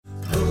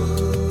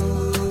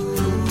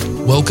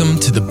Welcome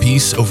to the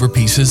Peace Over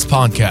Pieces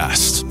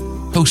podcast,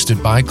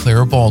 hosted by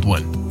Clara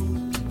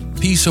Baldwin.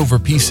 Peace Over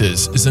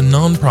Pieces is a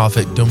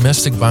non-profit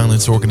domestic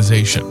violence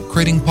organization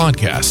creating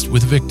podcasts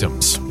with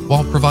victims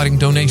while providing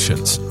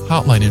donations,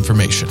 hotline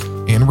information,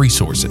 and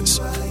resources.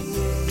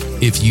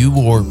 If you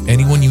or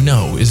anyone you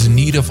know is in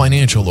need of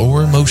financial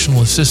or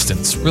emotional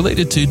assistance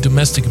related to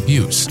domestic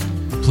abuse,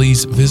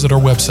 please visit our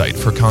website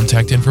for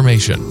contact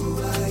information.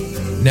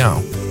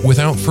 Now,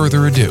 without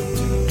further ado,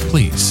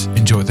 please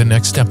enjoy the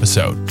next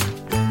episode.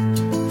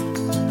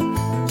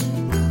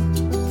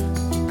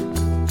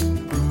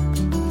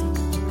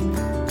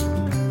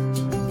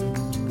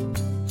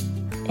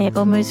 It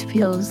almost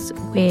feels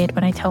weird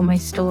when I tell my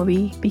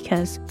story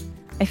because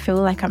I feel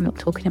like I'm not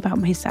talking about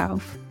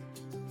myself.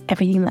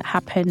 Everything that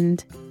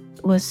happened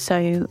was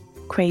so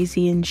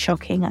crazy and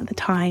shocking at the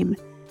time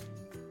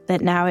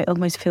that now it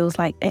almost feels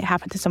like it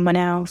happened to someone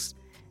else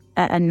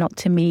and not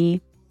to me.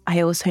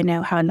 I also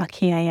know how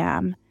lucky I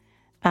am.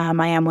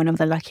 I am one of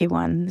the lucky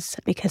ones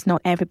because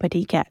not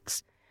everybody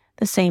gets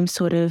the same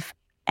sort of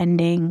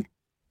ending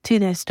to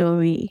their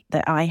story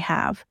that I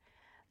have.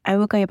 I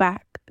will go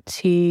back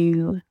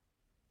to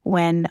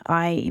when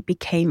I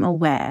became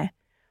aware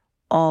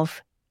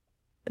of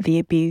the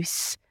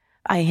abuse.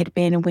 I had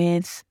been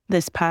with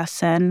this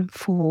person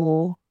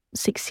for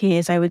 6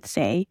 years, I would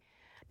say,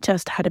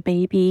 just had a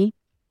baby.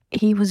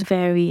 He was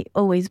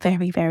always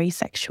very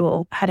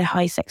sexual, had a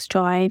high sex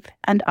drive.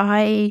 And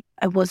I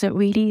wasn't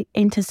really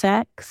into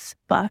sex,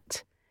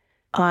 but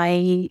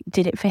I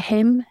did it for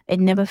him. It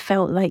never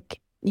felt like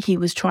he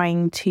was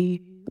trying to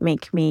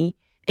make me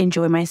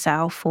enjoy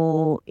myself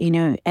or,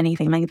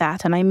 anything like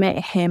that. And I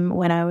met him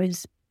when I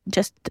was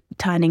just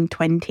turning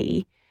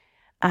 20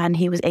 and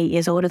he was 8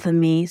 years older than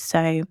me.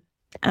 So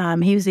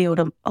he was the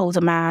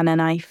older man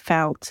and I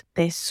felt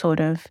this sort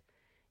of,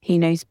 he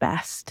knows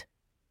best,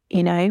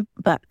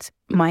 but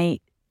my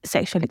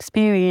sexual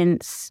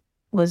experience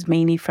was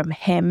mainly from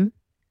him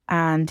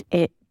and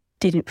it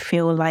didn't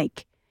feel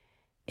like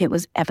it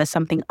was ever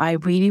something I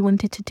really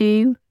wanted to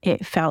do.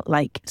 It felt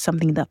like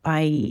something that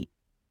I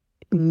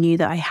knew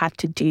that I had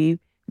to do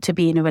to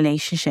be in a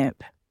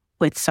relationship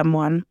with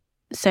someone.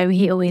 So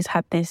he always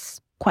had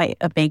this quite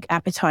a big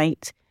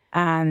appetite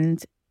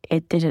and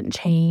it didn't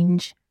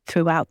change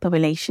throughout the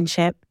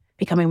relationship.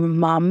 Becoming a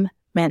mum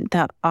meant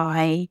that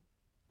I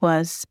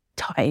was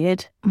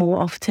tired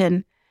more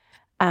often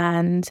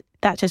and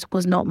that just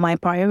was not my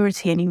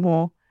priority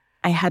anymore.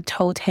 I had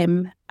told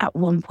him at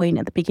one point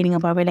at the beginning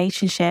of our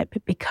relationship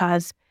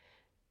because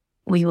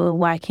we were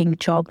working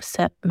jobs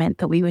that meant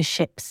that we were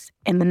ships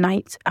in the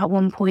night at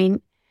one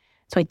point.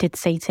 So I did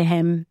say to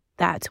him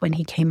that when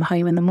he came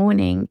home in the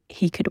morning,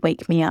 he could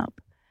wake me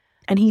up.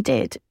 And he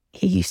did.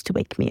 He used to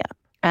wake me up.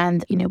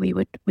 And, we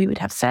would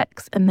have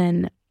sex and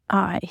then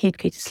he'd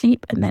go to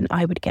sleep and then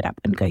I would get up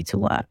and go to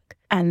work.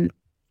 And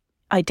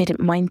I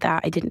didn't mind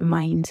that. I didn't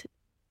mind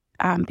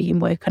being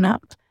woken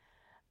up.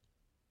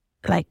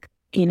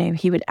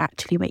 He would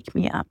actually wake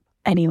me up.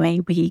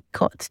 Anyway, we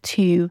got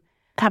to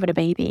having a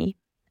baby.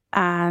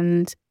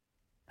 And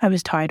I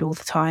was tired all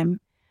the time.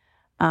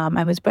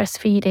 I was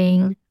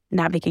breastfeeding,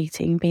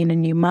 navigating being a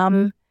new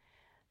mum,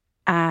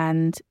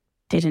 and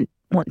didn't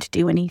want to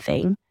do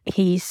anything.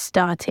 He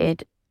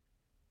started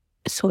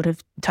sort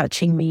of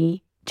touching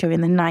me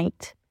during the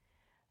night,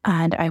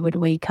 and I would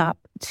wake up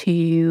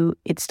to,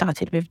 it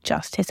started with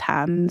just his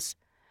hands,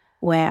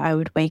 where I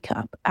would wake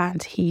up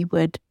and he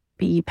would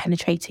be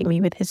penetrating me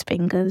with his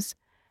fingers.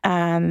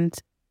 And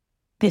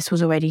this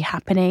was already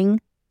happening,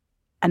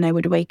 and I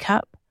would wake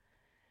up.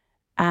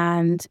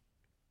 And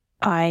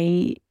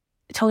I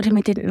told him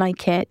I didn't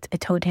like it. I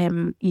told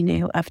him,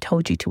 I've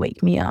told you to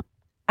wake me up.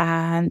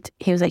 And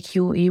he was like,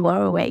 you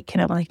are awake.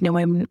 And I'm like, no,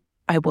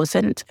 I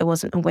wasn't. I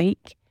wasn't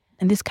awake.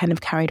 And this kind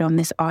of carried on,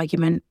 this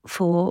argument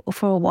for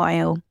a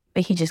while.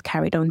 But he just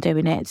carried on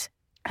doing it.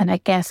 And I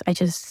guess I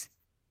just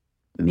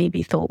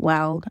maybe thought,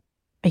 well,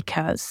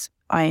 because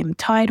I'm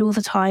tired all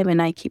the time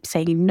and I keep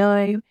saying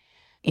no,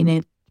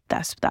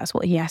 that's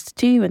what he has to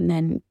do. And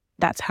then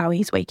that's how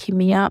he's waking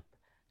me up.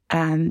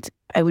 And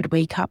I would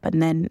wake up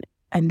and then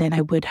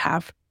I would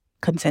have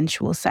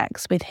consensual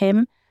sex with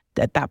him.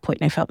 At that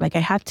point, I felt like I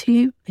had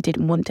to. I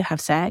didn't want to have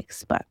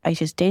sex, but I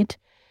just did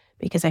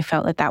because I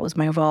felt like that was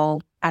my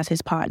role as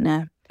his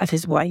partner, as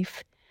his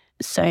wife.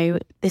 So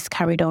this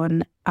carried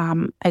on.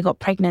 I got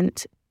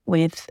pregnant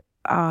with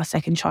our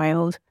second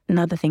child.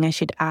 Another thing I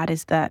should add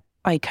is that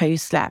I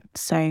co-slept.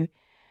 So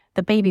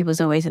the baby was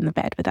always in the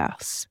bed with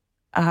us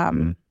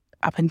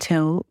up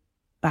until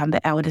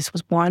the eldest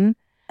was 1.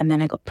 And then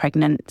I got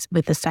pregnant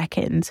with the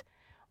second.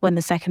 When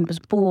the second was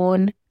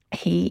born,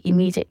 he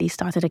immediately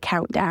started a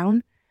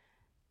countdown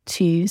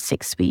to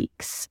 6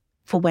 weeks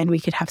for when we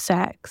could have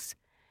sex.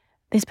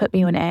 This put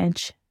me on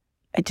edge.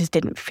 I just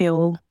didn't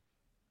feel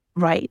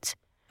right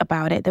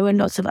about it. There were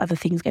lots of other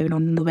things going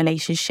on in the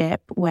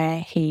relationship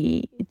where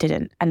he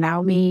didn't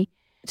allow me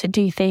to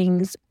do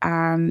things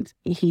and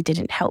he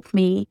didn't help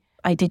me.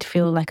 I did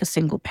feel like a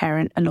single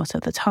parent a lot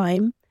of the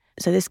time.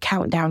 So this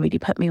countdown really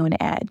put me on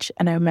edge.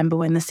 And I remember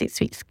when the 6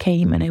 weeks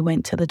came and I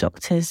went to the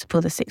doctors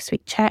for the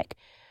 6-week check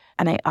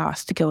and I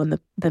asked to go on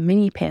the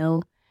mini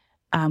pill,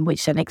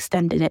 which then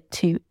extended it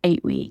to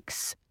 8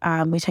 weeks,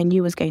 which I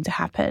knew was going to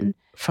happen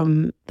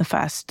from the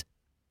first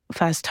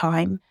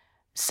time.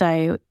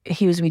 So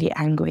he was really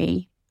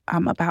angry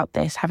about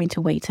this, having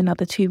to wait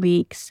another 2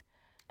 weeks.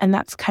 And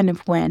that's kind of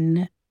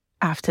when,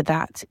 after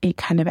that, it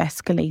kind of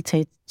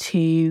escalated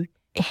to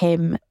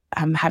him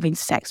having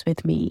sex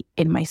with me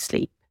in my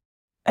sleep.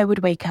 I would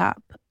wake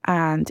up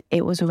and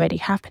it was already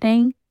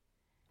happening.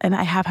 And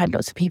I have had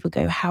lots of people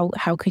go, how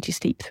could you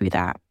sleep through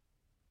that?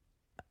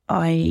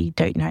 I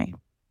don't know.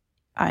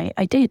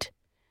 I did.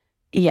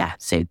 Yeah,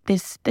 so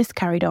this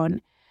carried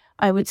on.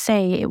 I would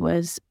say it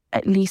was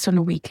at least on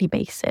a weekly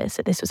basis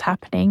that this was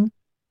happening.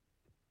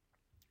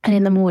 And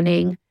in the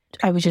morning,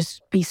 I would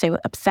just be so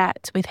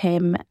upset with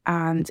him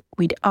and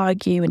we'd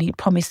argue and he'd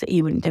promise that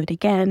he wouldn't do it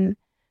again,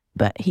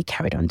 but he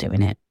carried on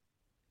doing it.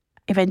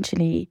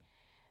 Eventually,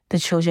 the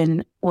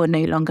children were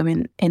no longer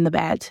in the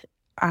bed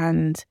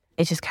and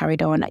it just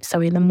carried on.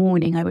 So in the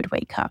morning, I would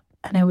wake up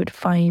and I would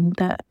find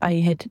that I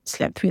had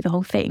slept through the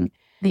whole thing.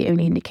 The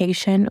only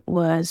indication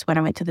was when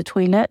I went to the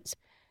toilet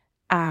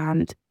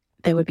and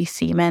there would be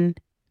semen.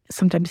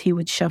 Sometimes he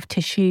would shove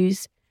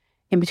tissues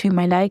in between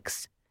my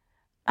legs.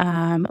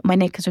 My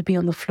knickers would be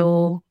on the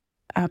floor,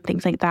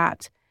 things like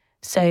that.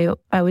 So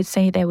I would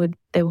say there were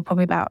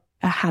probably about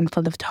a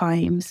handful of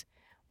times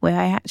where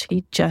I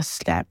actually just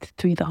slept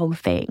through the whole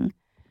thing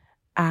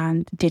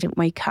and didn't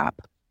wake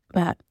up.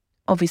 But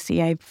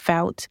obviously I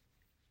felt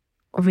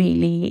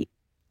really,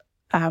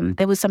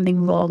 there was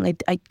something wrong.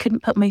 I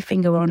couldn't put my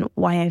finger on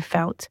why I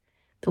felt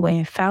the way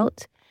I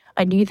felt.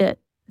 I knew that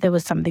there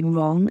was something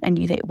wrong. I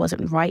knew that it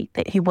wasn't right,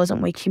 that he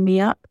wasn't waking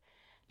me up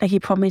like he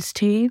promised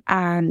to.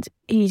 And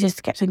he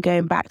just kept on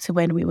going back to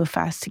when we were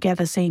first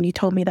together, saying, you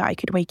told me that I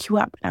could wake you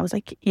up. And I was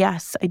like,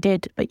 yes, I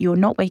did, but you're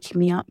not waking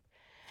me up.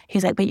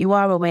 He's like, but you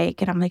are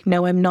awake. And I'm like,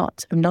 no, I'm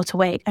not. I'm not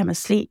awake. I'm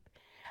asleep.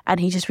 And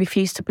he just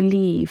refused to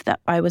believe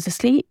that I was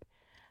asleep.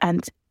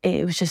 And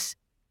it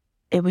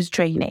was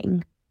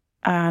draining.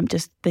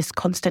 Just this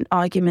constant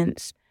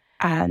arguments.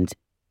 And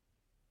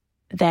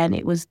then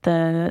it was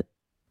the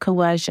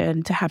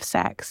coercion to have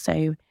sex.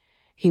 So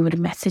he would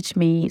message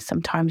me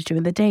sometimes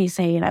during the day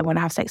saying, I want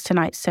to have sex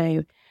tonight.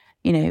 So,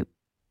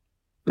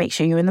 make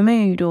sure you're in the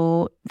mood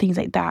or things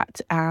like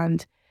that.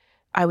 And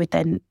I would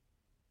then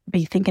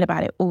be thinking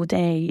about it all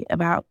day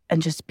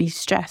and just be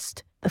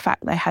stressed. The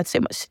fact that I had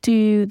so much to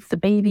do, the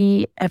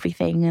baby,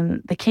 everything,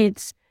 and the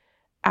kids.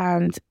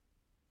 And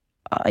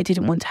I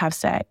didn't want to have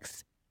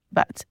sex,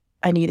 but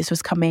I knew this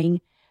was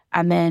coming.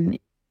 And then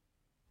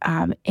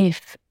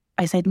if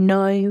I said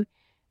no,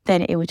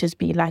 then it would just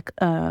be like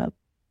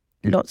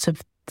lots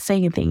of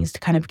saying things to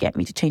kind of get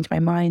me to change my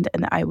mind.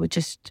 And I would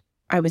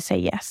say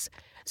yes.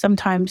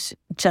 Sometimes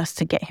just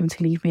to get him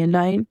to leave me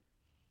alone.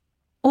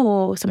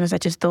 Or sometimes I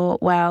just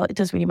thought, well, it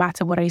doesn't really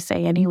matter what I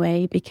say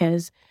anyway,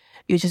 because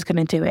you're just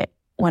going to do it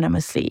when I'm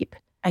asleep.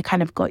 I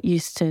kind of got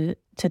used to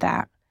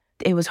that.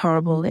 It was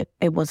horrible.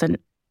 It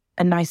wasn't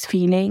a nice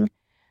feeling.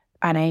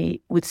 And I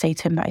would say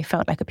to him that I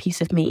felt like a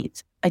piece of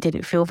meat. I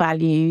didn't feel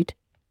valued.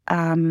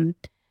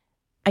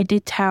 I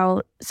did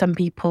tell some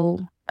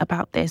people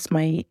about this.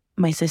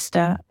 My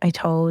sister, I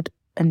told,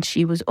 and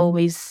she was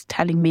always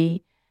telling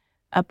me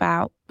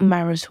about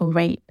marital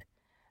rape.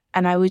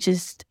 And I would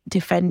just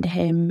defend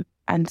him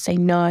and say,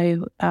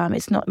 no,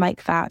 it's not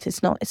like that.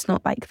 It's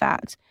not like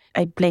that.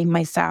 I blame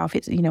myself.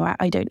 It's,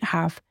 I don't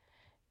have,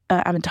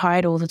 I'm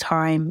tired all the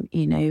time.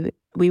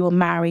 We were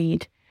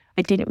married.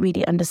 I didn't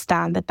really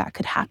understand that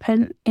could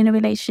happen in a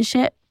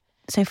relationship.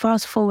 So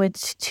fast forward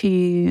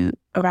to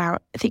around,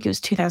 I think it was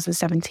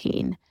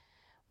 2017,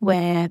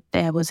 where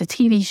there was a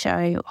TV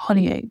show,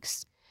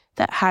 Hollyoaks,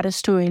 that had a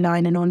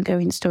storyline, an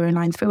ongoing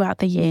storyline throughout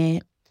the year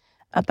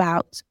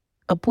about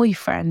a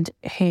boyfriend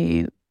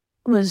who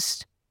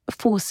was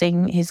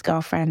forcing his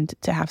girlfriend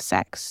to have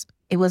sex.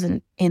 It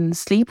wasn't in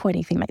sleep or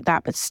anything like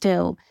that, but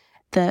still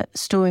the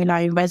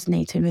storyline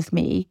resonated with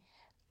me.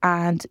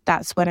 And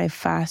that's when I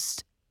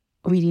first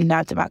really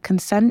learned about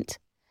consent.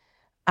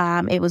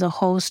 It was a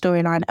whole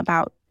storyline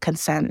about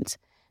consent.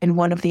 In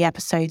one of the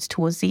episodes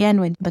towards the end,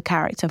 when the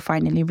character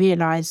finally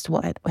realised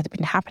what had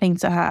been happening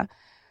to her,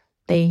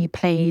 they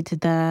played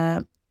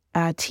the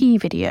tea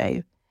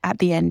video at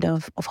the end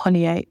of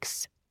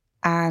Hollyoaks.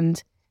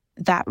 And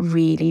that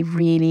really,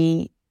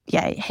 really,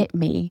 it hit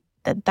me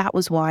that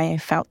was why I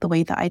felt the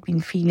way that I'd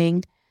been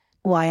feeling,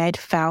 why I'd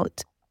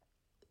felt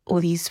all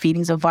these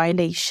feelings of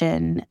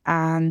violation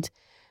and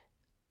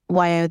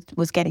why I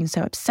was getting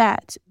so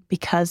upset,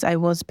 because I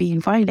was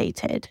being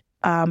violated.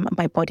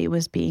 My body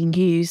was being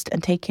used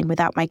and taken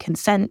without my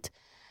consent.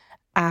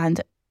 And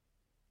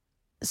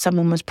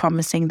someone was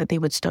promising that they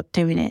would stop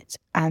doing it,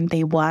 and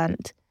they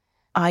weren't.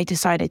 I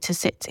decided to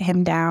sit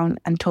him down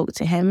and talk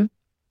to him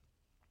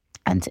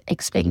and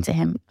explain to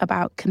him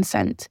about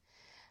consent.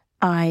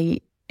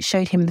 I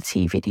showed him the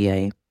tea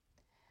video.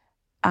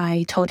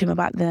 I told him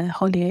about the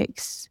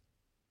Hollyoaks,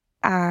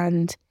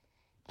 and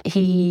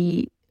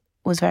he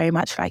was very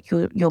much like,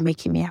 you're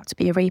making me out to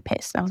be a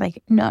rapist. And I was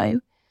like, no,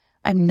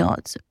 I'm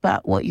not.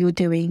 But what you're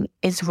doing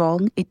is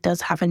wrong. It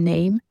does have a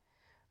name.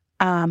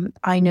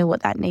 I know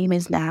what that name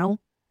is now.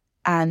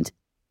 And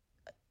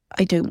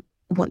I don't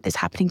want this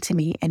happening to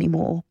me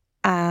anymore.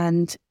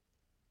 And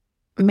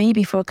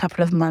maybe for a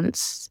couple of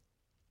months,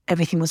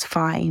 everything was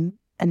fine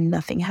and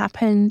nothing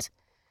happened.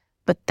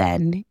 But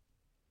then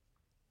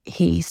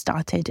he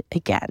started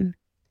again.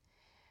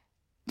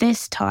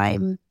 This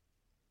time,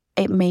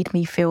 it made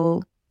me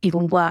feel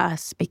even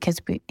worse because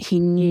he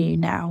knew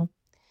now.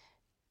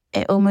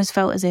 It almost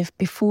felt as if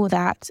before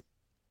that,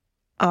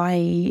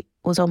 I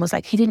was almost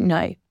like, he didn't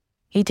know.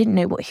 He didn't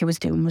know what he was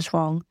doing was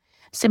wrong.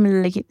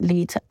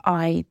 Similarly to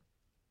I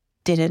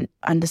didn't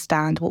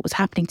understand what was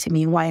happening to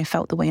me and why I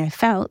felt the way I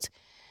felt.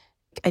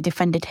 I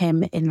defended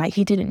him in like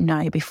he didn't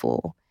know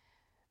before.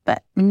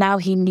 But now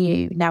he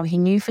knew. Now he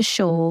knew for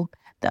sure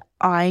that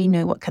I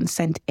know what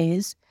consent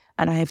is.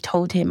 And I have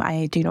told him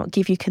I do not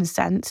give you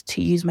consent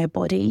to use my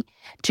body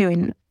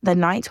during the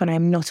night when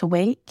I'm not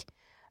awake.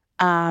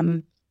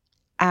 And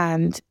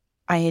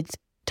I had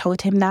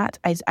told him that.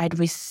 I'd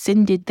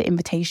rescinded the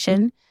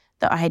invitation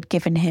that I had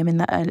given him in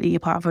the earlier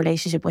part of a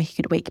relationship where he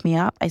could wake me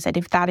up. I said,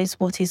 if that is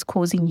what is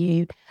causing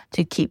you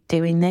to keep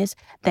doing this,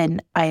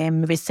 then I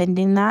am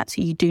rescinding that.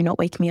 You do not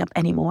wake me up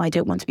anymore. I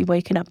don't want to be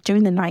woken up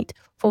during the night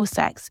for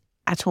sex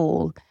at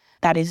all.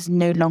 That is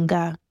no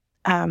longer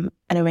an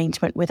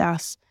arrangement with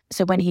us.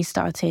 So when he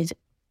started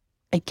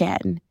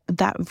again,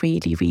 that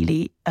really,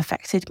 really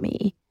affected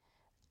me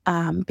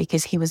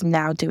because he was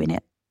now doing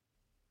it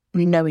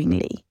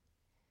knowingly,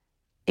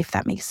 if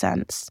that makes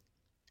sense.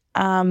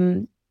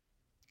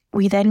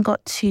 We then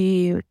got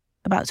to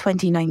about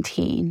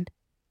 2019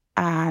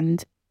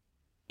 and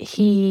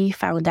he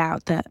found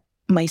out that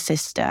my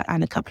sister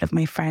and a couple of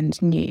my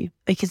friends knew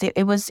because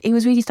it was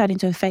really starting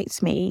to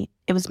affect me.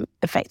 It was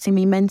affecting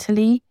me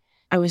mentally.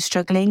 I was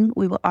struggling.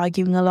 We were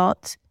arguing a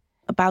lot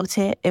about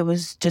it. It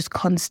was just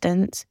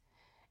constant.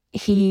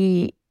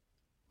 He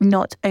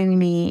not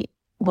only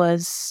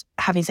was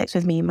having sex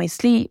with me in my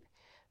sleep,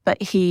 but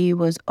he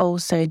was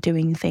also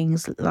doing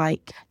things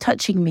like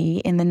touching me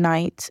in the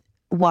night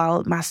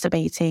while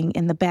masturbating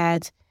in the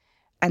bed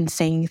and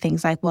saying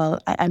things like, well,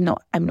 I'm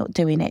not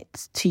doing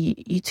it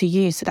to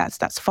you, so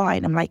that's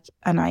fine.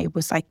 I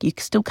was like, you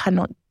still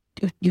cannot,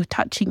 you're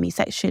touching me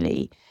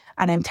sexually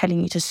and I'm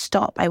telling you to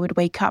stop. I would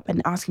wake up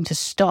and ask him to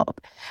stop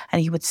and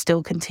he would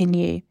still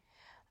continue.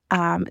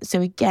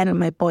 So again,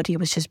 my body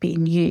was just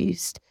being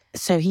used.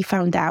 So he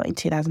found out in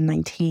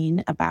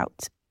 2019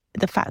 about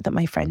the fact that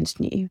my friends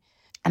knew.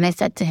 And I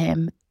said to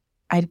him,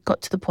 I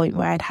got to the point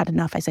where I'd had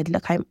enough. I said,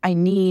 look, I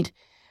need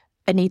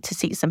to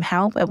seek some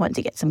help. I want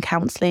to get some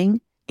counselling,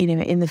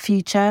 in the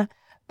future.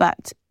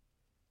 But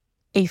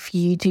if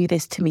you do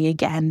this to me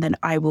again, then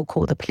I will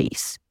call the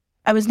police.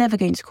 I was never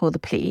going to call the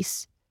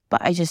police,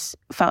 but I just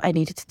felt I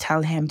needed to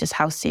tell him just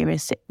how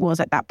serious it was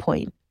at that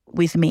point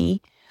with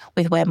me,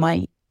 with where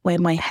my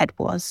head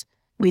was.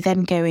 We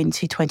then go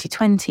into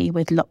 2020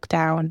 with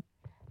lockdown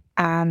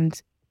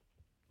and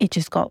it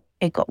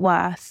got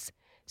worse.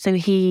 So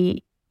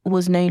he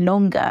was no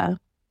longer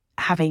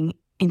having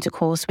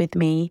intercourse with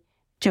me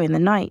during the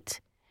night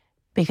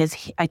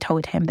because I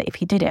told him that if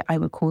he did it, I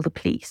would call the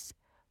police.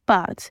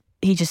 But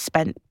he just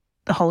spent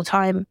the whole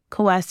time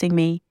coercing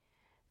me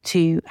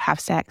to have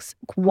sex,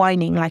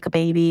 whining like a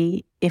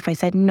baby if I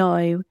said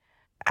no,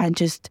 and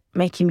just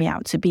making me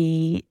out to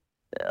be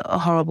a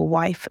horrible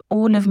wife.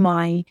 All of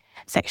my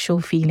sexual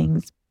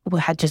feelings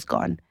had just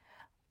gone.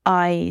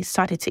 I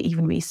started to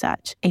even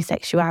research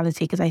asexuality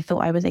because I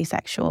thought I was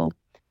asexual.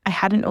 I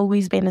hadn't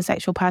always been a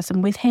sexual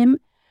person with him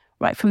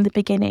right from the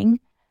beginning.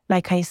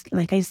 Like I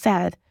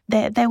said,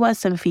 there were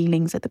some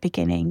feelings at the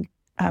beginning,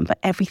 but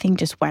everything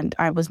just went.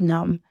 I was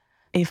numb.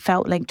 It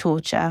felt like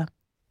torture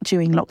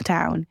during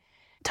lockdown.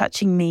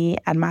 Touching me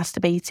and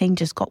masturbating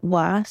just got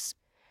worse.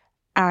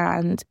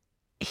 And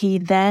he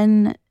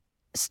then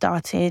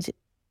started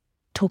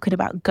talking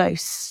about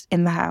ghosts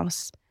in the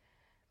house.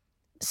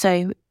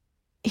 So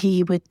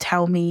he would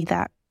tell me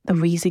that the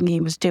reason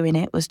he was doing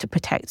it was to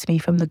protect me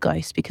from the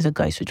ghost because a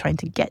ghost was trying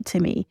to get to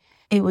me.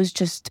 It was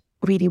just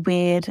really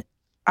weird.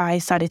 I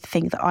started to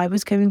think that I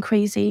was going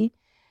crazy.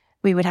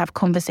 We would have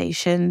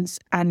conversations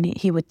and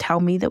he would tell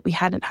me that we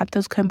hadn't had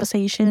those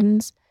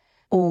conversations,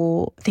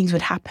 or things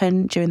would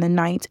happen during the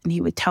night and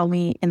he would tell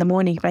me in the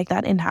morning, like,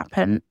 that didn't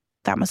happen.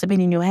 That must have been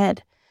in your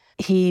head.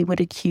 He would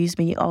accuse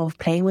me of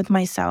playing with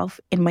myself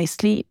in my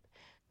sleep,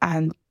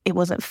 and it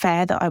wasn't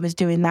fair that I was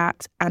doing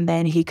that, and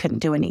then he couldn't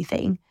do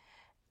anything.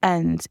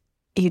 And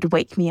he'd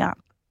wake me up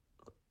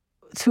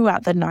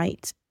throughout the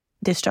night,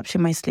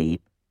 disrupting my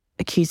sleep,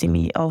 accusing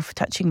me of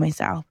touching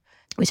myself,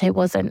 which I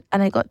wasn't.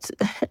 And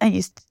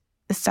this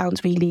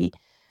sounds really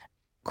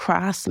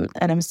crass,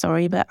 and I'm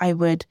sorry, but I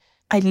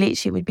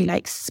literally would be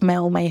like,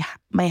 smell my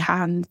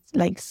hands,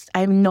 like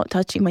I'm not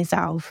touching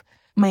myself.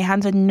 My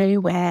hands are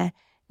nowhere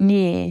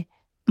near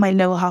my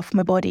lower half of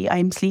my body.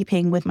 I'm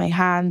sleeping with my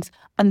hands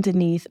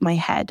underneath my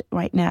head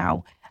right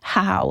now.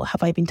 How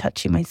have I been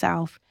touching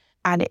myself?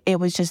 And it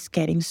was just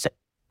getting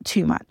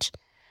too much.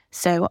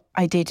 So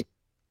I did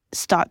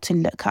start to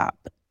look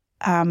up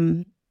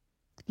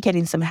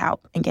getting some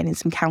help and getting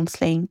some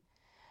counselling.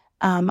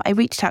 I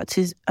reached out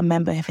to a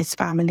member of his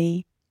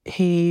family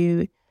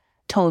who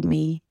told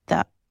me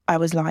that I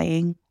was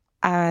lying.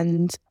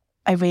 And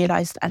I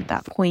realised at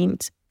that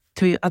point,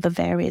 through other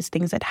various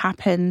things that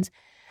happened,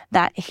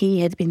 that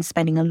he had been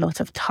spending a lot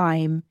of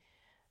time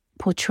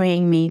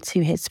portraying me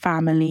to his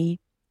family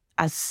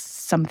as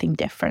something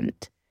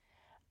different.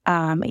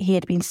 He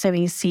had been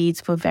sowing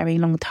seeds for a very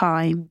long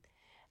time,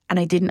 and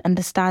I didn't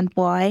understand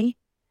why.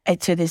 And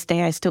to this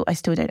day, I still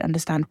don't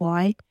understand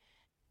why.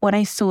 When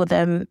I saw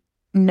them,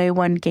 no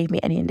one gave me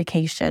any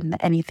indication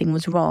that anything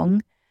was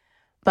wrong,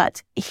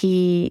 but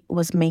he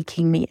was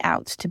making me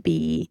out to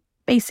be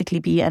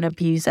an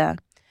abuser.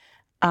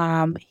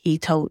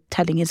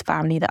 Telling his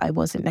family that I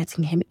wasn't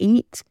letting him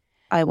eat.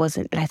 I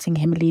wasn't letting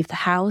him leave the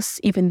house,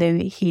 even though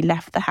he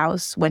left the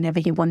house whenever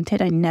he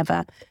wanted. I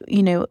never,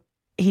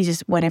 he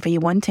just, whenever he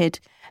wanted.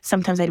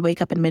 Sometimes I'd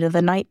wake up in the middle of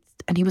the night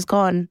and he was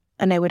gone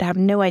and I would have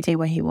no idea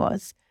where he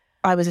was.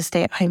 I was a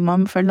stay-at-home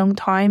mum for a long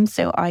time,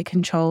 so I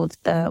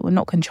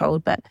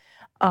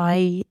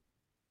I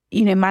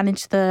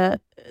managed the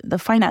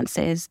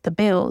finances, the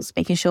bills,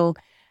 making sure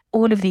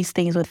all of these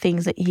things were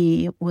things that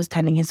he was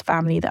telling his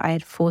family that I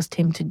had forced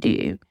him to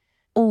do,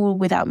 all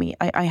without me.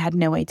 I had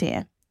no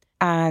idea.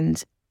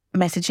 And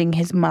messaging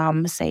his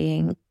mum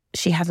saying,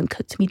 she hasn't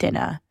cooked me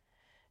dinner.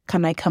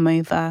 Can I come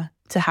over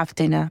to have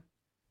dinner?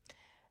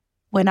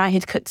 When I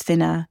had cooked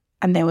dinner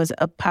and there was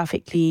a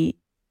perfectly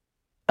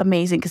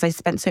amazing, because I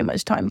spent so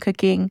much time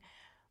cooking,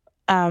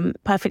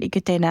 perfectly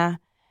good dinner,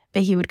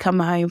 but he would come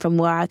home from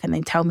work and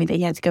then tell me that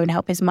he had to go and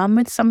help his mum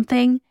with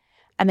something.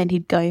 And then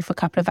he'd go for a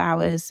couple of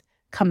hours,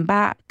 come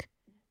back,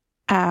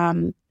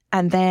 and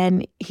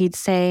then he'd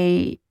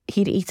say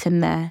he'd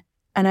eaten there.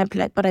 And I'd be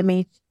like, but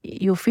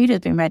your food has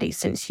been ready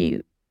since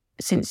you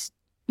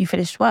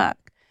finished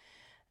work.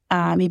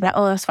 He'd be like,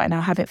 oh, that's fine,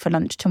 I'll have it for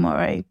lunch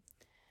tomorrow.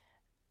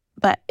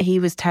 But he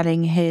was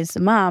telling his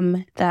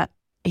mum that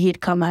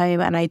he'd come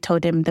home and I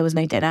told him there was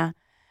no dinner.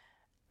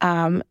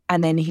 And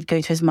then he'd go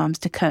to his mum's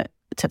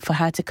for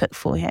her to cook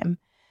for him.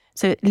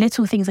 So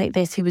little things like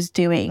this he was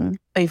doing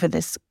over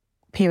this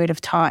period of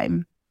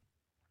time.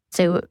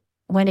 So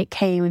when it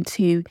came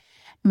to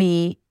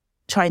me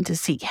trying to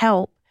seek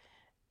help,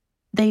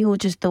 they all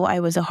just thought I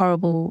was a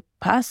horrible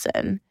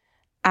person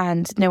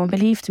and no one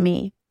believed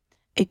me.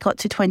 It got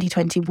to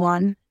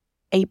 2021,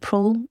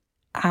 April,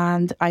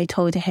 and I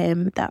told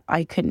him that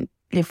I couldn't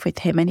live with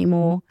him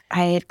anymore.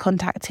 I had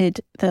contacted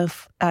the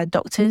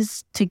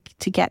doctors to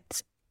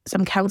get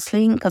some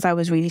counselling because I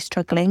was really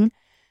struggling.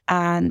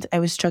 And I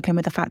was struggling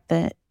with the fact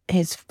that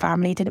his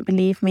family didn't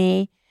believe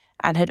me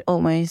and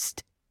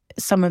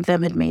some of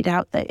them had made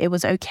out that it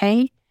was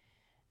okay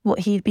what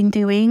he'd been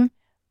doing.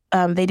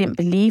 They didn't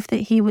believe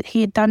that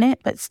he had done it,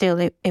 but still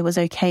it was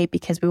okay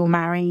because we were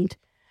married.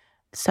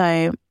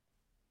 So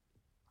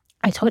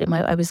I told him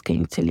I was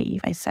going to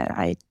leave. I said,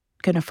 I'm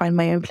going to find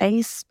my own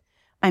place.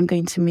 I'm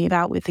going to move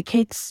out with the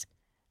kids.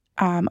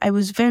 I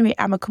was very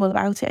amicable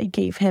about it. I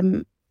gave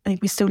him,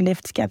 we still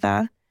lived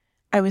together.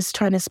 I was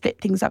trying to split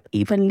things up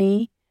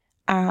evenly,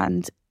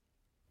 and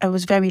I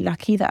was very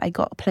lucky that I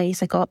got a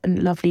place. I got a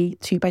lovely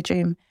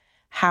 2-bedroom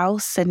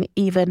house, and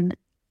even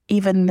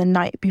the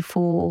night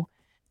before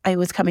I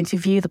was coming to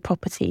view the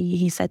property,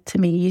 he said to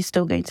me, "You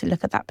still going to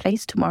look at that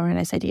place tomorrow?" And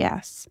I said,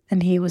 "Yes."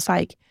 And he was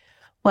like,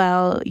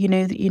 "Well,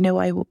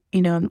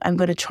 I'm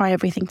going to try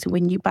everything to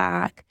win you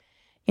back.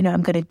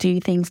 I'm going to do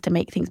things to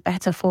make things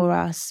better for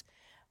us."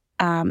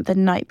 The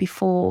night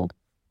before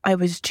I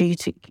was due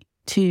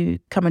to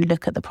come and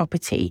look at the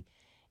property,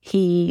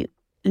 he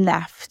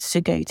left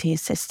to go to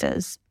his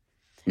sister's.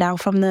 Now,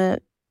 from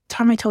the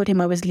time I told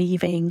him I was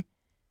leaving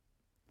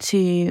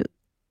to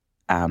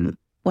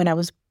when I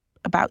was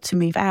about to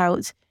move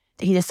out,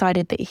 he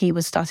decided that he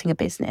was starting a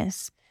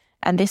business.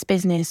 And this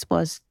business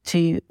was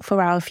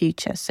for our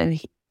future. So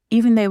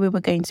even though we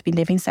were going to be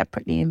living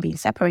separately and being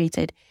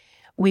separated,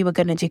 we were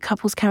going to do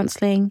couples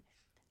counselling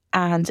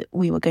and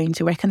we were going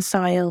to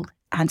reconcile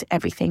and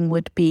everything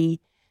would be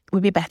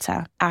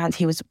better. And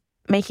he was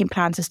making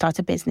plans to start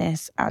a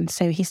business. And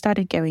so he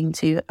started going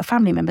to a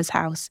family member's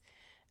house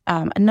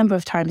a number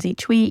of times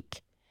each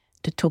week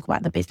to talk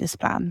about the business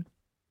plan.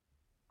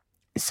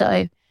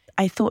 So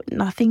I thought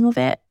nothing of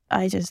it.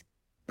 I just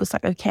was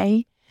like,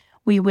 okay.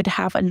 We would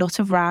have a lot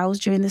of rows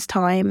during this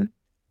time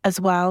as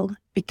well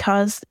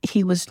because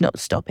he was not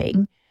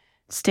stopping,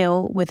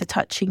 still with the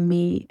touching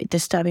me,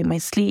 disturbing my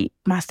sleep,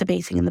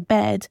 masturbating in the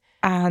bed,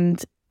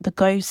 and the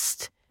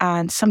ghost.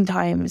 And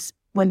sometimes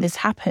when this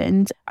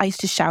happened, I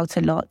used to shout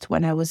a lot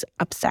when I was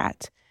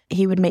upset.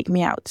 He would make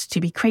me out to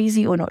be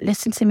crazy or not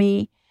listen to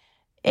me.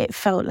 It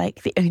felt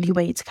like the only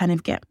way to kind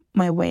of get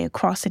my way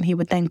across, and he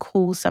would then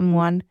call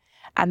someone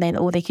and then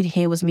all they could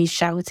hear was me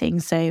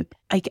shouting. So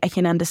I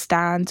can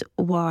understand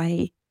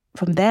why,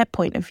 from their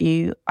point of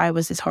view, I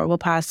was this horrible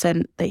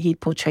person that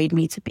he'd portrayed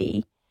me to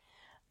be.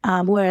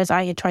 Whereas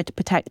I had tried to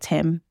protect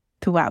him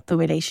throughout the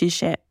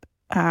relationship,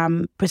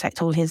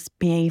 protect all his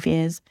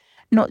behaviours,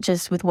 not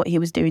just with what he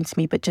was doing to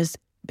me, but just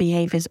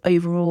behaviours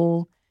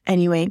overall.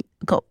 Anyway,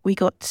 we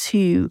got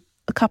to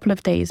a couple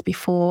of days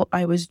before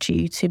I was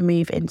due to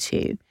move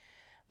into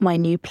my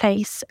new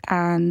place,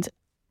 and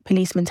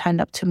policemen turned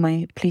up to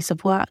my place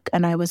of work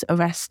and I was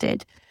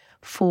arrested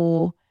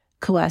for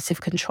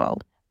coercive control.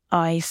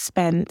 I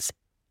spent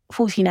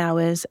 14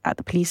 hours at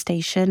the police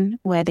station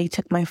where they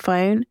took my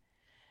phone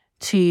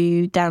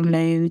to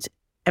download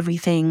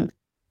everything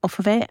off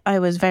of it. I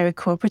was very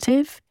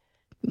cooperative,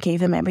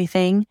 gave them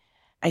everything.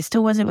 I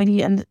still wasn't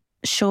really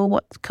sure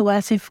what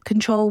coercive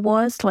control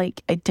was.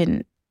 Like, I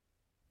didn't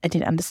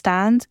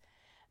understand,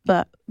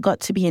 but got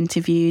to be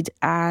interviewed,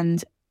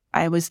 and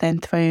I was then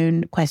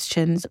thrown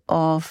questions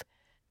of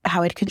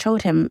how I'd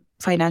controlled him.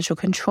 Financial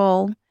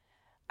control.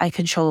 I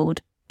controlled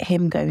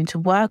him going to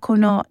work or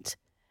not,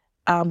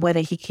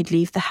 whether he could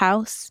leave the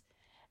house.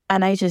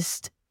 And I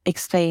just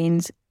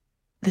explained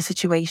the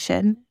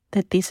situation,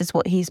 that this is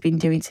what he's been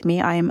doing to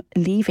me. I am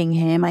leaving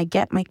him. I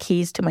get my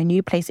keys to my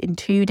new place in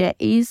 2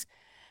 days.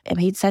 And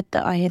he'd said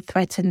that I had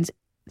threatened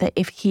that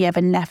if he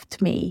ever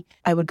left me,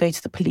 I would go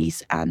to the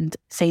police and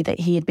say that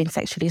he had been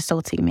sexually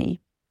assaulting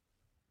me.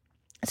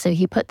 So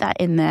he put that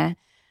in there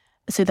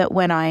so that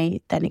when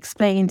I then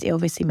explained, it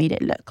obviously made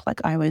it look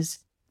like I was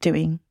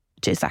doing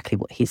exactly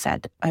what he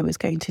said I was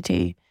going to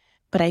do.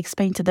 But I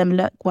explained to them,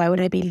 look, why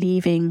would I be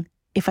leaving?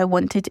 If I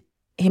wanted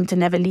him to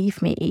never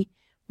leave me,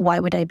 why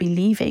would I be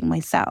leaving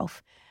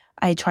myself?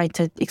 I tried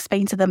to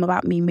explain to them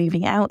about me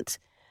moving out.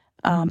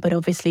 But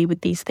obviously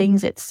with these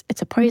things, it's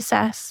a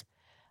process,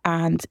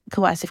 and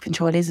coercive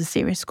control is a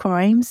serious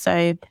crime.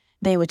 So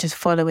they were just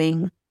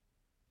following,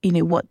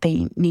 what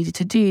they needed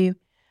to do.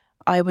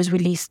 I was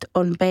released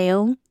on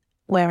bail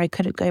where I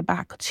couldn't go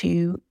back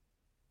to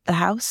the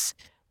house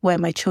where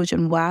my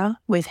children were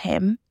with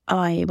him.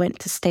 I went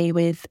to stay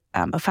with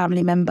a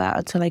family member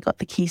until I got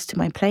the keys to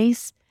my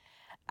place,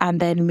 and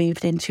then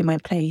moved into my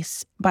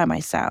place by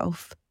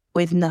myself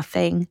with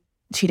nothing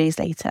 2 days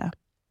later.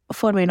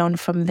 Following on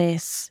from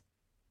this,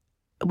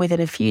 within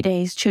a few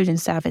days,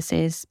 Children's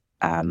Services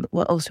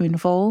were also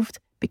involved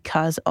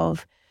because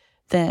of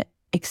the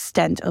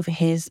extent of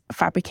his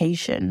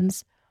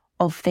fabrications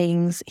of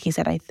things. He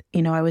said I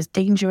was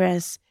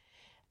dangerous.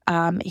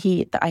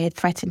 That I had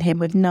threatened him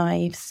with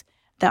knives,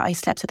 that I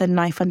slept with a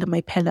knife under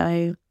my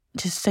pillow,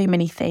 just so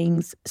many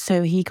things.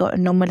 So he got a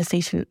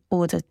non-molestation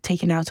order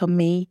taken out on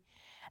me.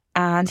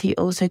 And he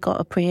also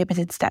got a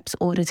prohibited steps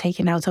order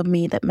taken out on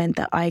me that meant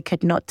that I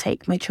could not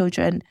take my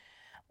children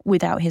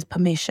without his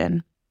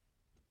permission.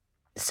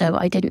 So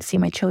I didn't see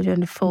my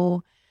children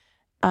for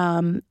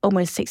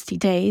almost 60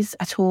 days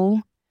at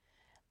all.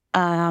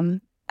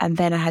 And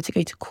then I had to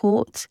go to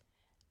court,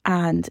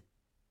 and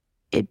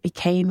it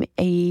became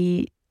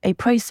a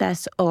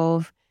process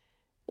of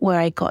where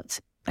I got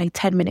like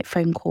 10-minute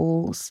phone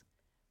calls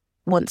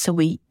once a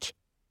week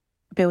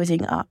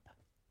building up.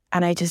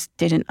 And I just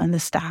didn't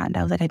understand.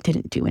 I was like, I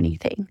didn't do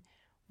anything.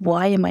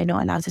 Why am I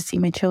not allowed to see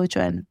my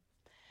children?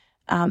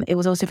 It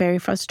was also very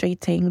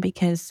frustrating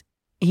because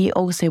he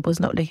also was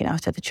not looking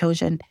after the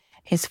children,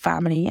 his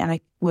family, and I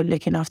were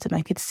looking after them.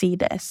 I could see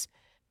this.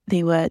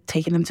 They were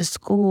taking them to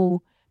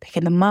school,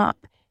 picking them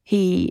up.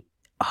 He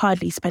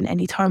hardly spent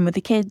any time with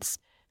the kids.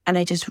 And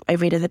I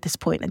realized at this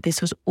point that this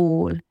was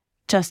all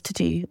just to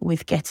do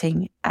with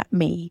getting at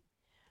me.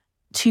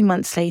 2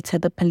 months later,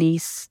 the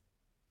police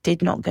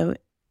did not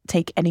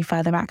take any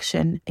further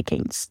action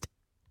against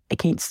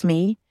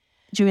me.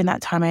 During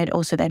that time, I had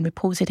also then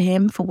reported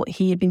him for what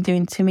he had been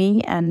doing to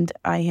me, and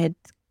I had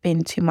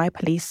been to my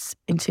police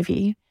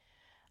interview.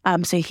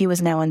 So he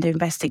was now under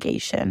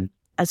investigation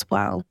as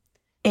well.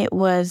 It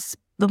was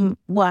the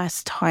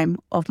worst time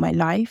of my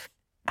life,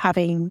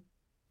 having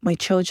my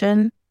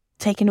children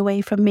taken away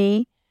from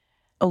me.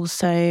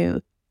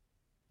 Also,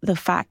 the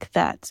fact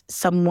that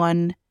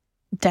someone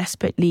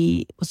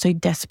was so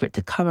desperate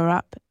to cover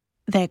up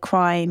their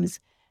crimes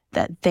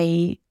that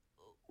they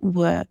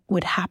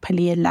would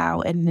happily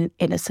allow an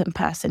innocent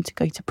person to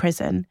go to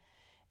prison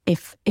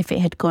if it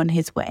had gone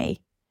his way.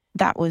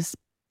 That was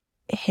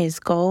his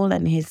goal,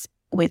 and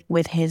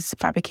with his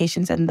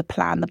fabrications and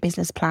the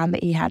business plan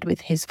that he had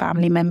with his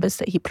family members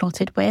that he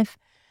plotted with,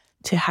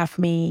 to have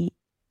me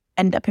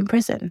end up in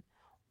prison.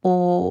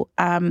 Or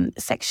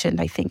sectioned,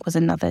 I think, was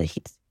another.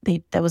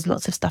 There was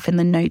lots of stuff in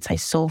the notes I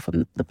saw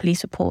from the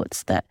police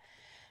reports that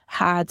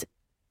had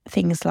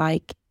things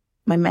like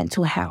my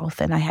mental health,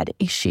 and I had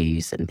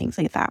issues and things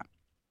like that.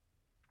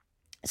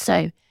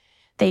 So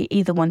they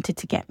either wanted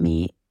to get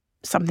me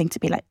something to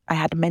be like I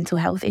had mental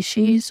health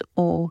issues,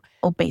 or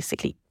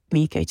basically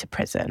me go to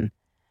prison.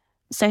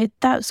 So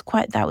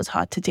that was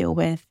hard to deal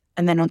with.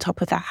 And then on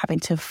top of that, having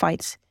to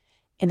fight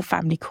in the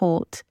family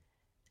court,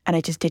 and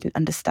I just didn't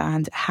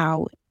understand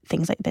how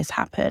things like this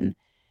happen.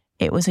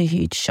 It was a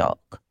huge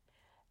shock.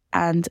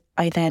 And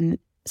I then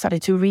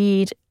started to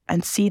read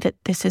and see that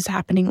this is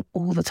happening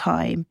all the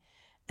time.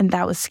 And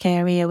that was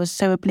scary. I was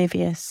so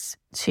oblivious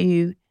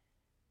to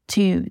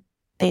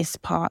this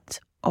part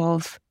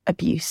of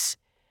abuse.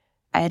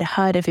 I had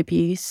heard of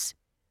abuse,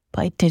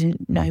 but I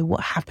didn't know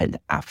what happened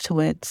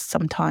afterwards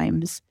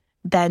sometimes.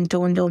 Then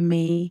dawned on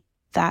me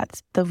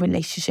that the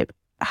relationship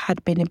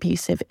had been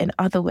abusive in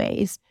other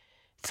ways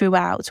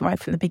throughout, right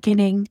from the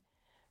beginning.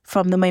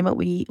 From the moment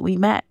we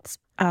met,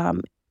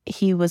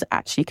 he was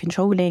actually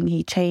controlling.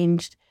 He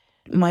changed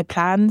my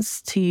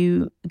plans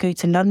to go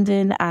to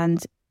London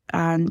and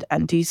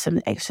do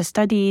some extra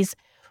studies.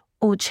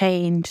 All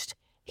changed.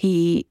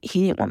 He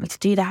didn't want me to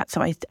do that,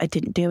 so I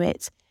didn't do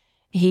it.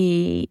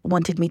 He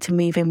wanted me to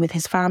move in with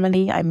his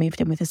family. I moved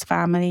in with his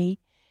family.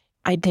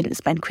 I didn't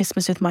spend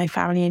Christmas with my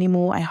family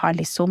anymore. I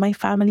hardly saw my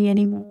family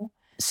anymore.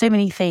 So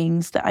many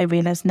things that I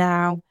realize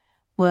now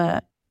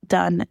were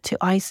done to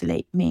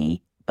isolate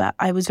me. But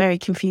I was very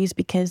confused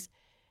because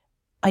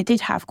I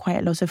did have quite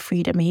a lot of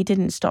freedom. He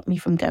didn't stop me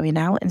from going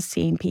out and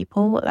seeing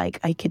people. Like,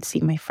 I could see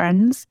my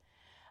friends.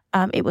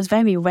 It was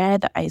very rare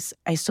that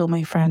I saw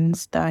my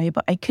friends die,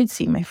 but I could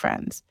see my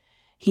friends.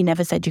 He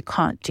never said you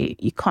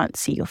can't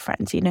see your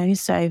friends, you know?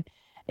 So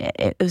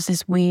it was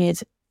this weird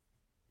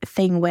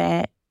thing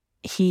where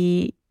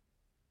he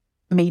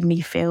made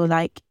me feel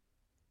like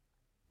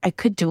I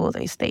could do all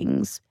those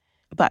things,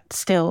 but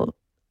still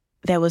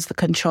there was the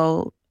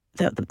control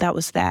that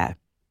was there.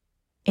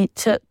 It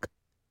took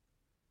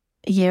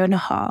a year and a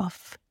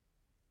half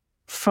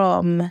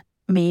from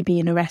me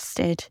being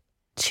arrested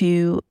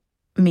to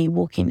me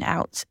walking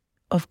out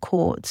of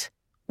court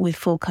with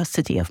full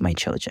custody of my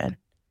children.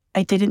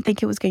 I didn't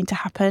think it was going to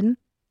happen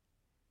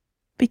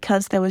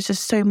because there was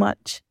just so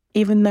much.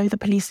 Even though the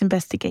police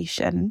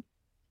investigation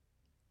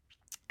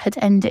had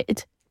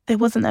ended, there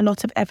wasn't a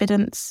lot of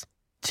evidence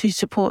to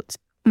support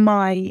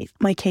my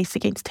case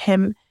against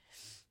him,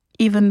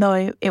 even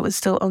though it was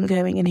still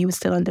ongoing and he was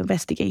still under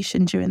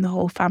investigation during the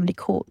whole family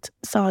court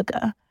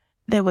saga.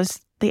 There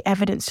was the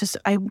evidence, just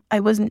I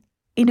wasn't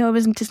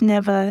just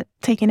never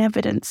taking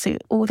evidence. So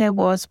all there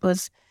was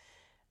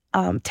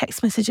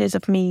text messages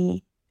of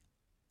me,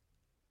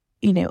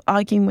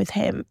 arguing with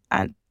him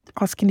and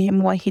asking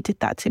him why he did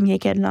that to me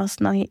again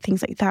last night,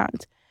 things like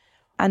that.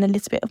 And a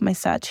little bit of my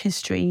search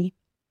history,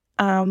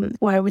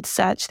 where I would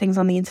search things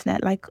on the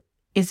internet, like,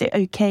 is it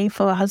okay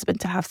for a husband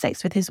to have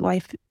sex with his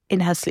wife in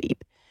her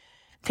sleep?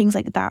 Things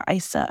like that I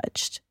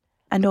searched.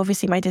 And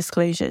obviously my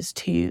disclosures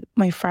to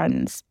my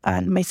friends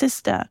and my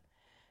sister,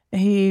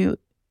 who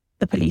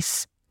the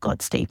police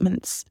got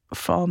statements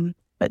from,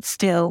 but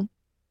still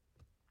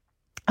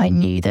I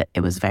knew that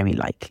it was very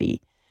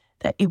likely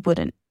that it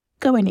wouldn't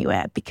go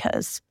anywhere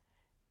because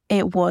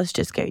it was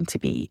just going to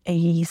be a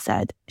he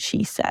said,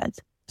 she said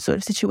sort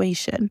of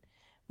situation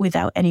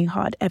without any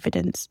hard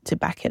evidence to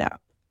back it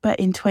up. But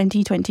in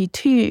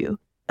 2022,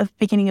 at the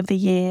beginning of the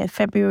year,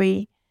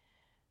 February,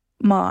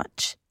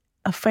 March,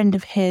 a friend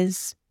of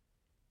his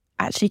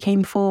actually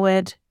came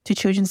forward to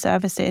Children's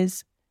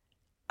Services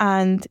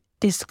and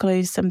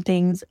disclosed some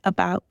things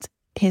about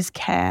his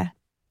care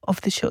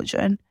of the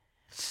children.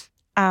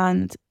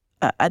 And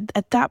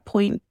at that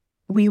point,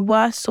 we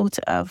were sort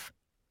of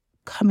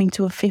coming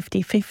to a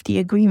 50-50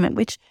 agreement,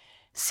 which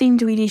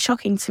seemed really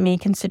shocking to me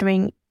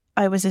considering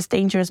I was this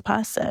dangerous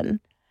person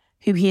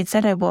who he had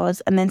said I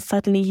was, and then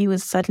suddenly he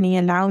was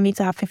allowing me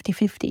to have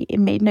 50-50. It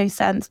made no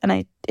sense,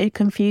 and it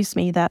confused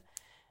me that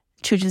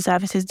Children's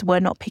Services were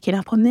not picking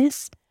up on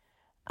this,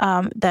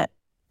 that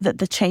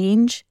the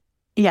change.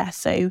 Yeah,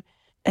 so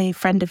a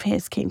friend of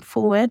his came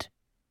forward,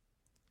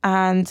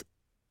 and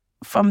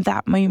from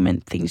that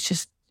moment, things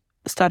just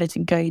started to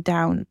go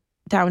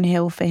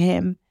downhill for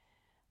him.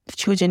 The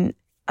children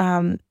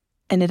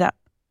ended up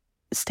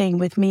staying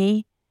with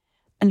me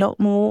a lot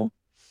more,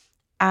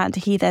 and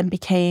he then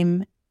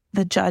became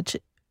the judge.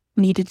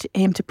 Needed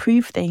him to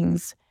prove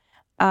things.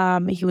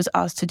 He was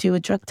asked to do a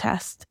drug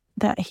test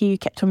that he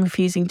kept on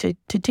refusing to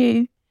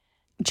do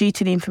due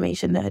to the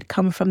information that had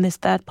come from this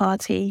third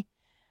party.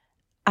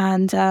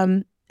 And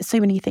so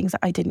many things that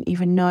I didn't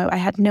even know. I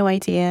had no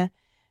idea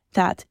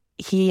that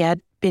he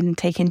had been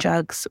taking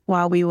drugs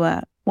while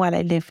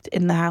I lived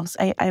in the house.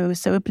 I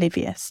was so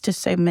oblivious to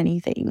so many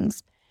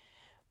things.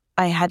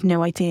 I had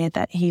no idea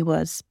that he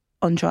was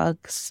on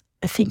drugs.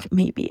 I think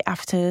maybe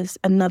after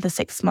another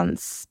 6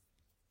 months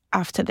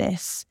after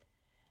this,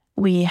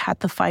 we had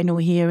the final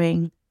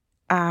hearing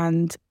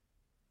and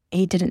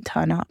he didn't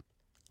turn up.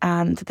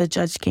 And the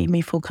judge gave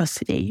me full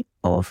custody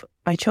of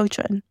my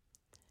children.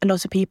 A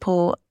lot of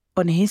people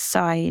on his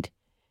side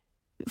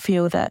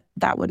feel that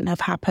that wouldn't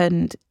have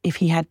happened if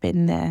he had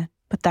been there.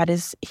 But that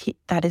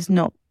is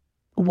not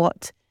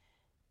what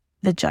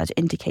the judge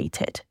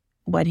indicated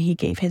when he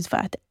gave his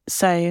verdict.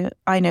 So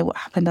I know what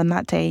happened on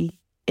that day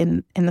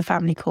in the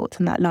family court,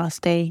 and that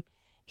last day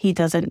he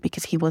doesn't,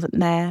 because he wasn't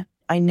there.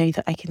 I know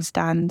that I can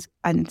stand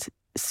and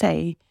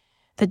say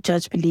the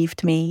judge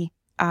believed me,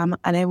 and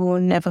I will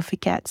never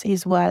forget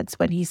his words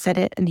when he said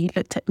it, and he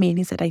looked at me and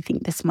he said, "I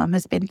think this mum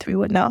has been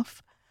through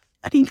enough."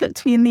 And he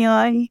looked me in the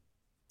eye,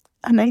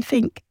 and I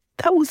think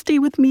that will stay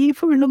with me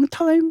for a long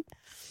time.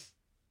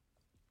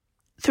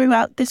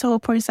 Throughout this whole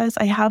process,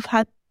 I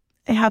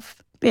have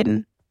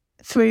been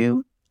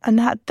through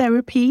and had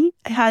therapy.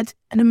 I had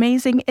an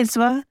amazing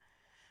Isra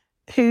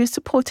who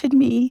supported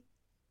me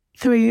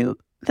through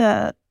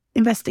the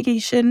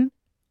investigation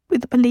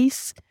with the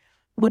police.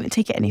 Wouldn't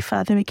take it any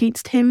further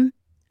against him.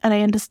 And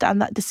I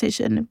understand that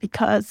decision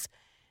because,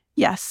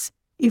 yes,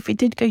 if it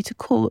did go to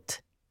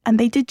court and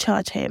they did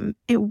charge him,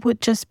 it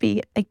would just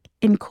be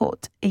in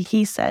court, a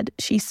he said,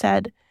 she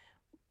said,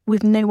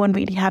 with no one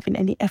really having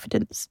any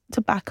evidence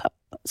to back up.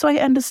 So I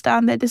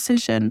understand their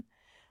decision,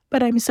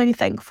 but I'm so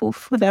thankful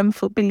for them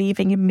for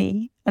believing in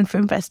me and for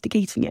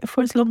investigating it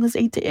for as long as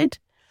they did.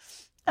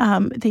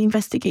 They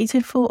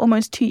investigated for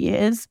almost 2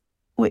 years,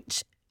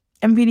 which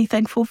I'm really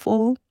thankful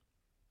for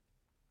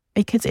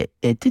because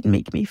it did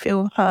make me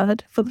feel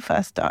heard for the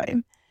first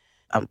time.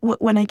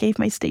 When I gave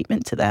my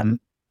statement to them,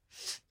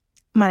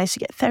 managed to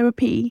get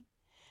therapy,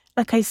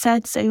 like I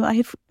said, so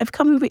I've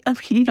come a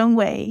really long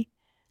way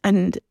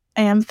and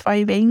I am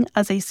thriving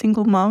as a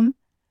single mom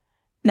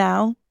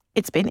now.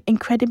 It's been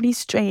incredibly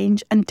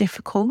strange and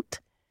difficult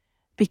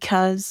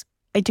because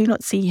I do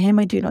not see him,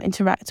 I do not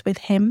interact with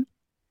him,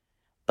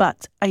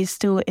 but I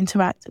still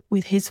interact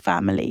with his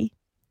family,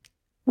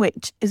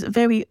 which is a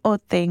very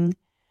odd thing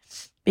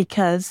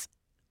because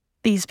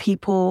these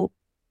people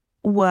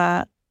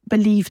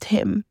believed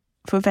him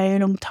for a very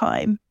long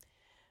time,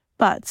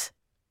 but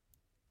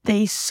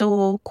they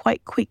saw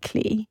quite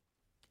quickly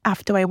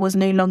after I was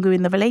no longer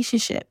in the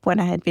relationship, when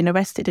I had been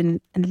arrested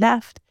and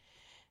left,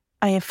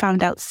 I have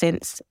found out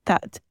since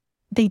that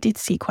they did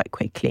see quite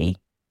quickly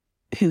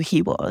who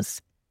he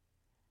was,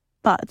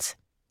 but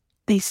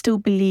they still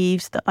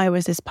believed that I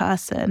was this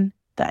person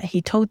that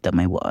he told them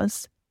I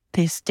was,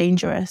 this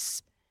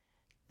dangerous.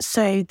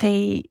 So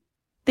they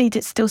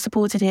still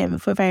supported him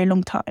for a very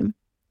long time.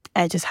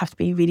 I just have to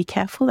be really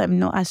careful. I'm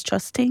not as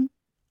trusting,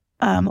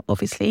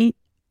 obviously,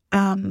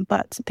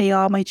 but they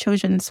are my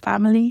children's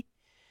family.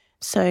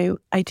 So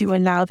I do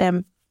allow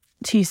them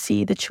to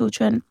see the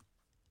children.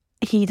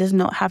 He does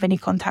not have any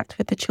contact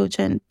with the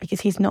children because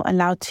he's not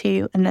allowed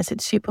to unless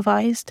it's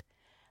supervised.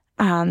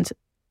 And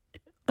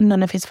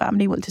none of his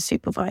family want to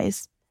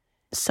supervise.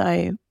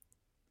 So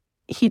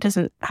he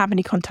doesn't have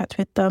any contact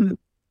with them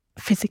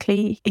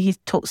physically. He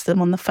talks to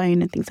them on the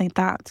phone and things like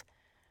that.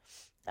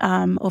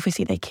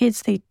 Obviously, they're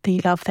kids. They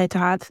love their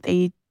dad.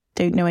 They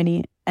don't know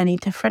any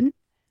different.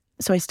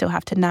 So I still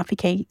have to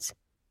navigate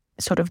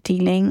sort of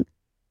dealing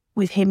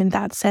with him in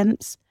that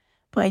sense.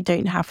 But I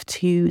don't have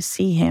to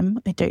see him.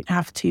 I don't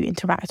have to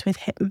interact with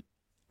him.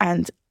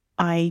 And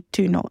I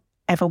do not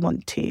ever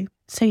want to.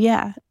 So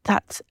yeah,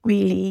 that's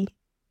really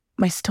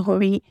my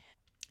story.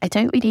 I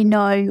don't really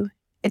know.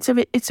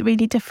 It's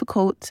really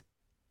difficult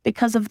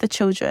because of the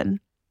children.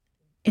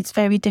 It's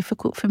very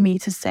difficult for me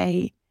to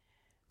say,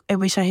 I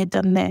wish I had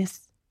done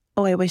this,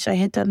 or I wish I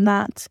had done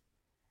that.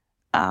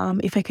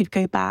 If I could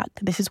go back,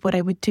 this is what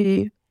I would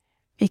do.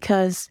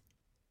 Because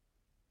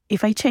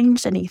if I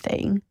changed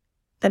anything,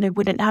 then I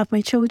wouldn't have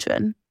my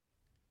children.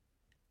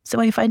 So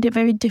I find it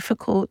very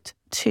difficult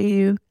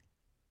to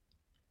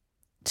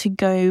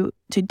go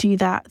to do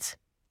that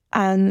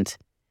and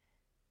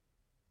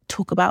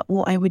talk about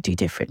what I would do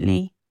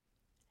differently.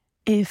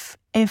 If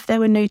there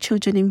were no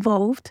children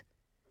involved,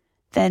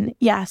 then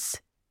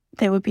yes,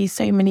 there would be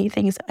so many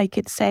things I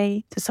could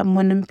say to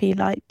someone and be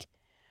like,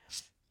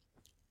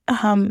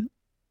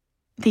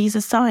 these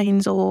are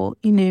signs, or,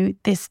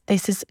 this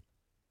is,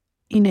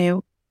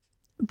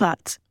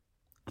 but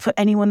for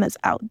anyone that's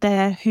out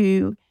there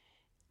who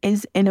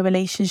is in a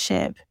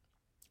relationship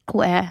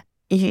where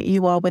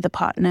you are with a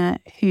partner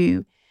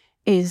who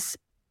is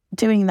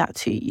doing that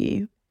to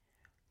you,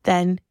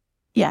 then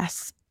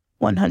yes,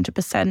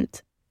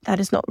 100%, that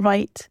is not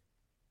right.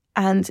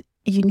 And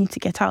you need to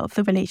get out of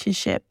the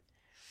relationship.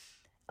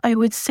 I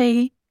would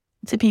say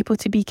to people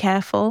to be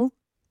careful,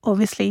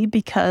 obviously,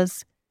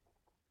 because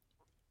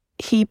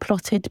he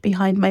plotted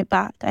behind my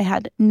back. I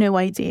had no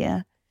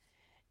idea.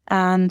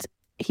 And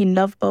he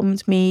love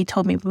bombed me,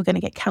 told me we were going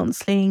to get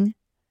counselling.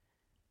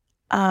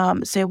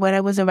 So when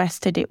I was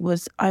arrested,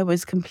 I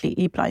was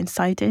completely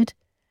blindsided.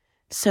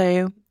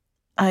 So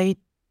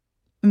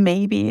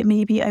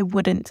maybe I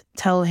wouldn't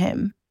tell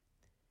him.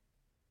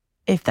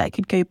 If that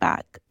could go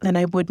back, then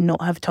I would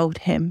not have told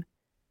him.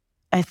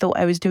 I thought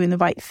I was doing the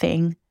right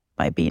thing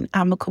by being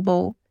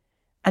amicable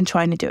and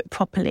trying to do it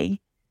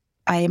properly.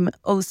 I'm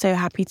also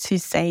happy to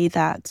say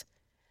that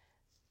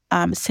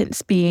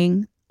since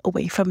being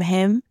away from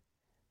him,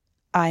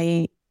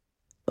 I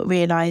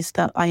realised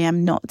that I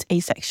am not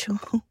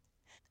asexual.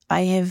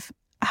 I have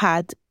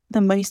had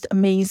the most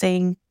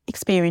amazing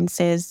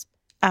experiences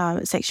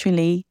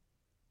sexually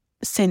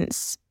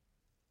since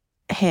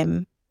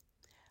him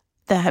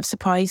that have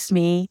surprised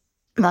me.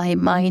 My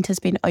mind has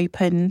been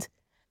opened.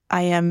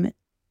 I am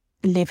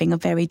living a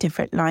very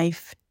different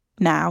life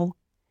now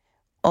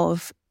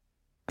of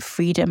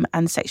freedom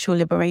and sexual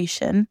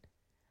liberation,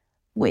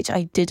 which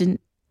I didn't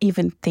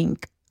even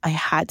think I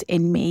had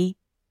in me.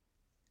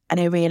 And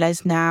I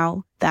realize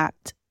now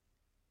that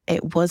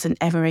it wasn't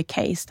ever a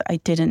case that I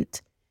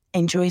didn't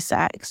enjoy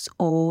sex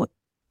or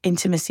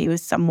intimacy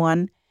with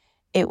someone.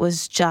 It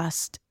was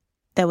just,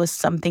 there was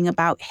something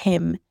about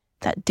him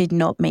that did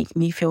not make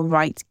me feel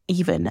right,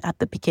 even at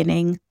the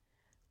beginning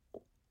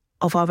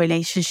of our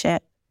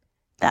relationship,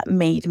 that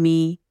made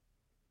me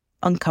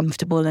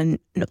uncomfortable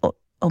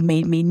or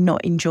made me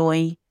not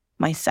enjoy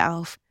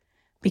myself,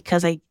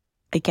 because I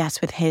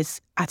guess with his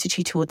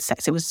attitude towards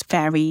sex, it was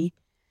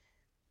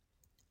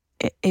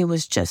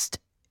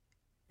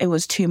it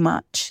was too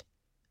much.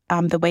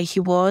 The way he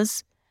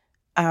was,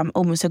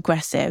 almost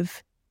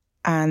aggressive,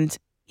 and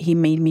he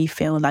made me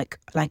feel like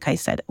I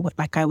said,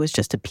 like I was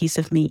just a piece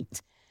of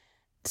meat.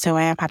 So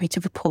I am happy to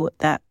report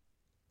that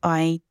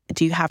I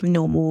do have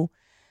normal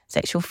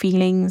sexual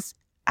feelings,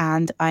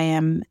 and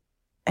I'm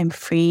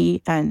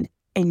free and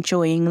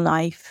enjoying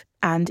life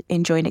and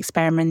enjoying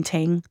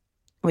experimenting,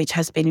 which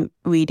has been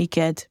really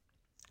good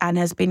and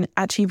has been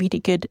actually really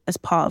good as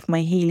part of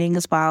my healing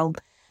as well.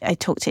 I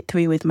talked it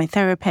through with my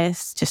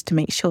therapist just to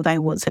make sure that I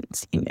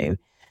wasn't,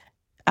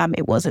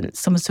 it wasn't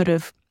some sort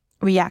of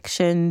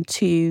reaction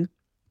to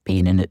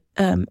being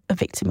a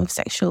victim of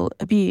sexual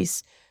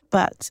abuse.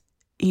 But,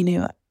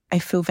 I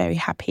feel very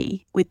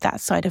happy with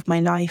that side of my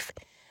life,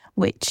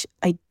 which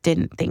I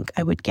didn't think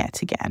I would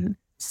get again.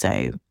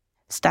 So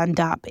stand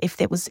up. If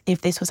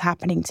this was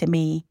happening to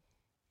me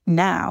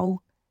now,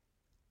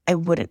 I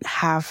wouldn't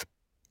have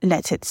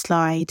let it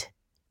slide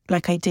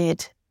like I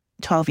did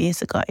 12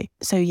 years ago.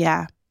 So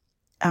yeah,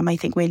 I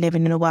think we're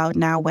living in a world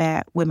now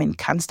where women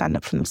can stand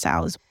up for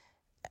themselves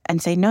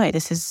and say, no,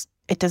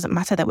 it doesn't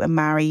matter that we're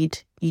married.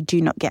 You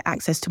do not get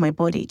access to my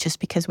body just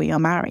because we are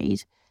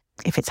married.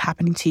 If it's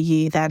happening to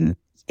you, then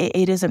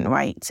it isn't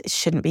right. It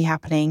shouldn't be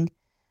happening.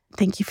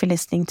 Thank you for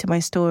listening to my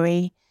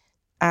story.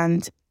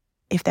 And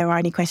if there are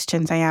any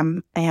questions, I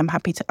am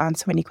happy to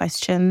answer any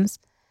questions.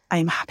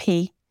 I'm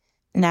happy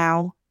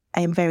now.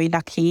 I am very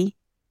lucky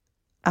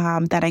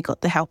that I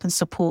got the help and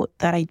support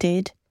that I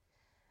did.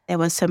 There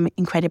were some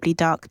incredibly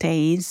dark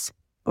days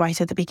right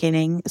at the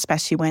beginning,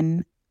 especially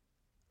when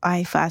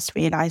I first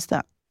realised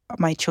that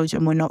my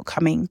children were not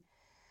coming.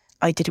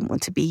 I didn't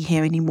want to be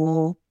here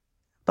anymore,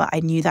 but I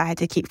knew that I had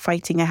to keep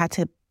fighting. I had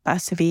to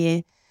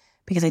persevere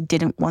because I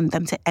didn't want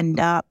them to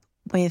end up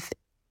with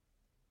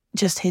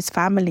just his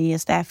family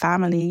as their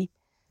family.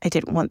 I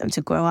didn't want them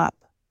to grow up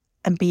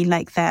and be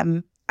like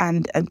them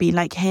and be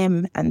like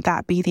him, and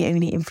that be the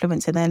only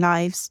influence in their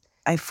lives.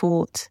 I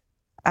fought,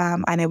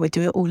 and I would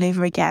do it all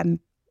over again.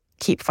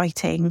 Keep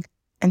fighting.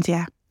 And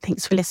yeah,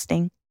 thanks for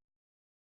listening.